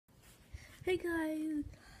Hey guys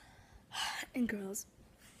and girls,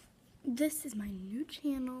 this is my new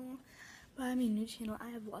channel. By my new channel, I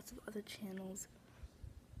have lots of other channels,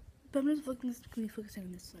 but I'm just focusing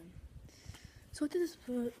on this one. So what this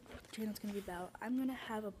channel is going to be about, I'm going to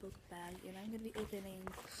have a book bag and I'm going to be opening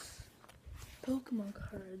Pokemon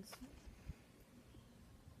cards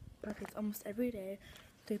packets almost every day.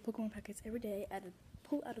 3 Pokemon packets every day.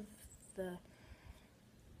 Pull out of the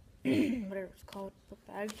whatever it's called, book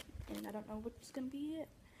bag, and I don't know what's going to be it.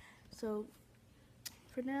 So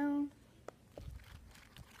for now,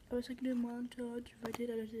 I wish I could do a montage. If I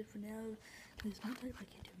did, I would do it for now. There's montage, I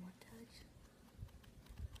can't do a montage.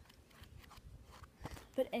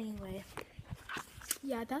 But anyway,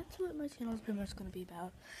 yeah, that's what my channel is pretty much going to be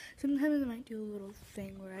about. Sometimes I might do a little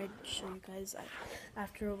thing where I show you guys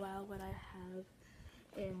after a while what I have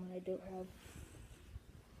and what I don't have.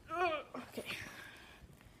 Okay,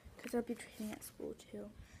 because I'll be training at school too.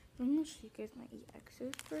 I'm going to show you guys my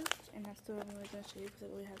EXs first, and that's the one I'm really going to show you because I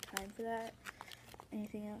don't really have time for that.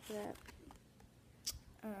 Anything after that.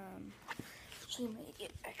 Show you my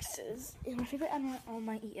EXs. And my favorite out of all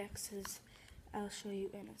my EXs, I'll show you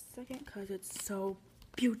in a second because it's so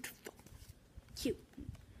beautiful. Cute.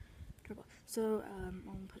 Adorable. So, I'm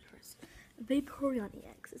going to put it first. Vaporeon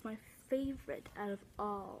EX is my favorite out of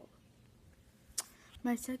all.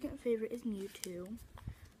 My second favorite is Mewtwo.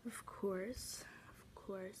 Of course.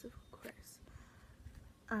 My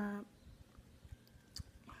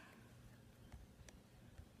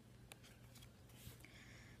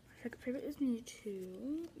second favorite is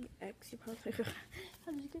Mewtwo EX. You probably like,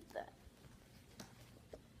 how did you get that?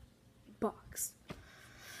 Box.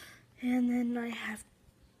 And then I have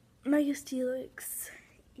Mega Steelix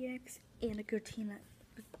EX and a Gratini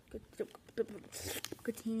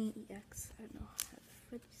EX. I don't know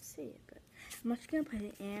how to say it, but I'm just gonna put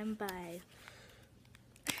it in by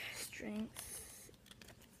strength.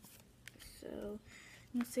 So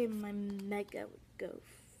I'm gonna say my Mega would go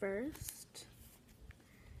first.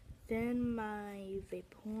 Then my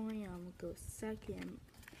Vaporeon would go second.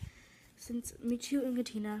 Since Mewtwo and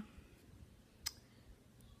Gratini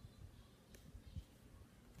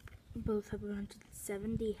both have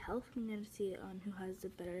 170 health, I'm going to see on who has the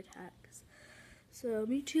better attacks. So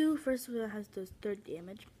Mewtwo, first of all, has those 3rd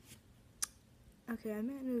damage. Okay, I'm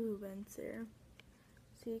at new events there.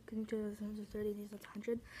 See, because Mewtwo has 130 and he's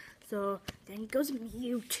 100. So then goes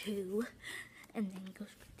Mewtwo, and then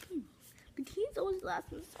goes Gratini. Gratini's always last,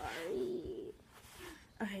 I'm sorry.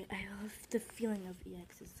 Okay, I love the feeling of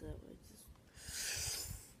EXs though. It's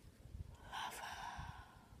just love.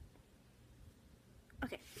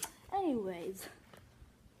 Okay, anyways,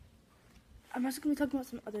 I'm also going to be talking about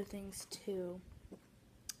some other things too.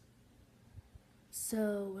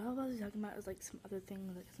 So what I was talking about is like some other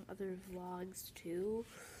things, like some other vlogs too.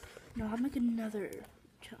 No, I'll make another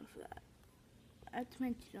channel for that. I have to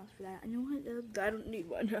make channels for that. And you know what? I don't need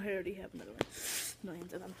one. I already have another one.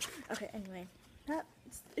 Millions of them. Okay, anyway,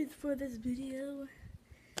 that's it for this video.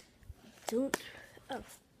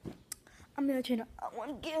 I'm gonna channel. I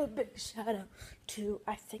want to give a big shout out to,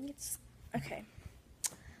 I think it's, okay,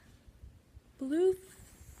 Blue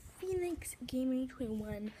Phoenix Gaming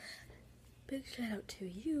 21. Big shout out to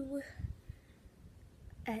you.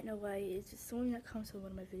 I don't know why, it's just someone that comes to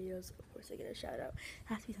one of my videos. Of course I get a shout out. It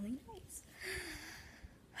has to be something nice.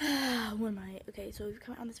 Okay, so if you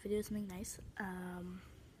comment on this video something nice,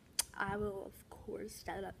 I will of course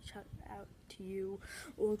shout out to you,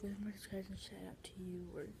 or go to my subscribers and shout out to you,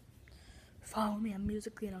 or follow me on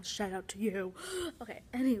Musical.ly and I'll shout out to you. Okay,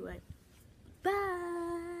 anyway, bye.